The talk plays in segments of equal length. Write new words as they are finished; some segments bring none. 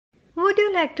Would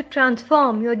you like to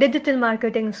transform your digital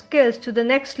marketing skills to the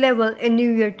next level in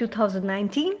New Year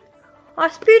 2019? Or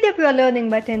speed up your learning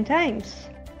by 10 times?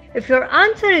 If your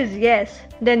answer is yes,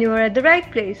 then you are at the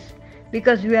right place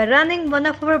because we are running one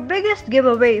of our biggest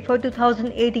giveaway for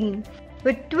 2018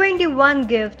 with 21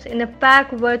 gifts in a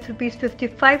pack worth Rs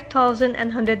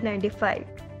 55,195.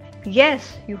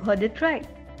 Yes, you heard it right.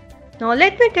 Now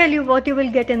let me tell you what you will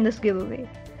get in this giveaway.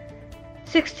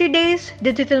 60 days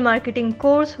digital marketing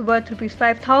course worth Rs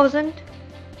 5,000,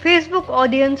 Facebook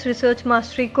Audience Research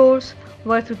Mastery course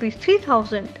worth Rs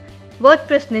 3,000,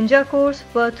 WordPress Ninja course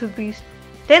worth Rs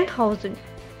 10,000,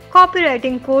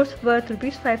 copywriting course worth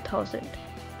Rs 5,000.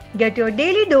 Get your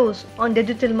daily dose on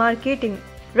digital marketing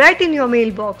right in your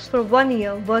mailbox for 1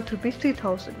 year worth Rs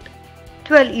 3,000.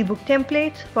 12 ebook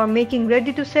templates for making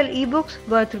ready-to-sell ebooks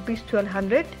worth Rs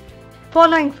 1,200.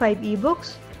 Following 5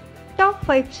 ebooks. Top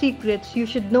 5 secrets you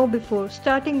should know before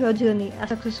starting your journey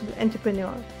as a successful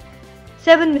entrepreneur.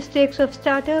 7 mistakes of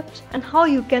startups and how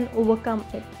you can overcome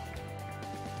it.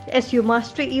 SEO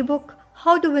Mastery ebook,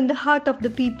 How to Win the Heart of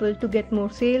the People to Get More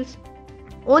Sales.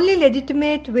 Only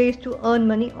legitimate ways to earn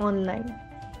money online.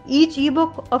 Each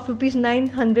ebook of Rs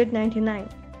 999.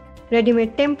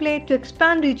 Ready-made template to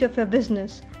expand reach of your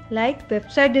business like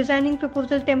website designing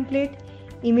proposal template,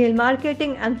 email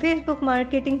marketing and Facebook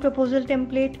marketing proposal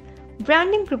template,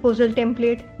 branding proposal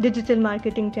template, digital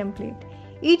marketing template,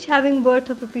 each having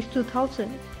worth of Rs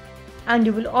 2,000. And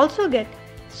you will also get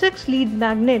 6 lead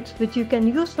magnets which you can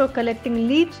use for collecting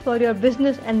leads for your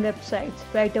business and websites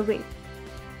right away.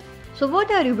 So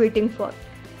what are you waiting for?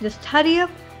 Just hurry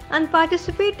up and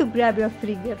participate to grab your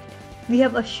free gift. We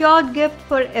have a short gift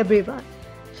for everyone.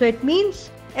 So it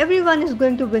means everyone is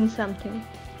going to win something.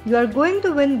 You are going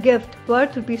to win gift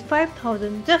worth Rs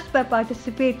 5,000 just by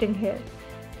participating here.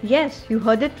 Yes, you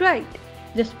heard it right.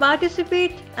 Just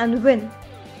participate and win.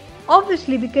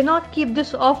 Obviously, we cannot keep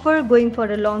this offer going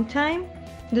for a long time.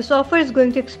 This offer is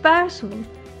going to expire soon.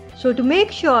 So to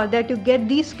make sure that you get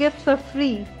these gifts for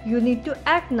free, you need to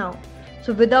act now.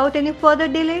 So without any further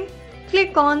delay,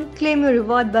 click on Claim Your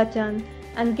Reward button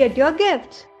and get your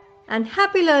gifts. And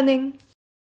happy learning!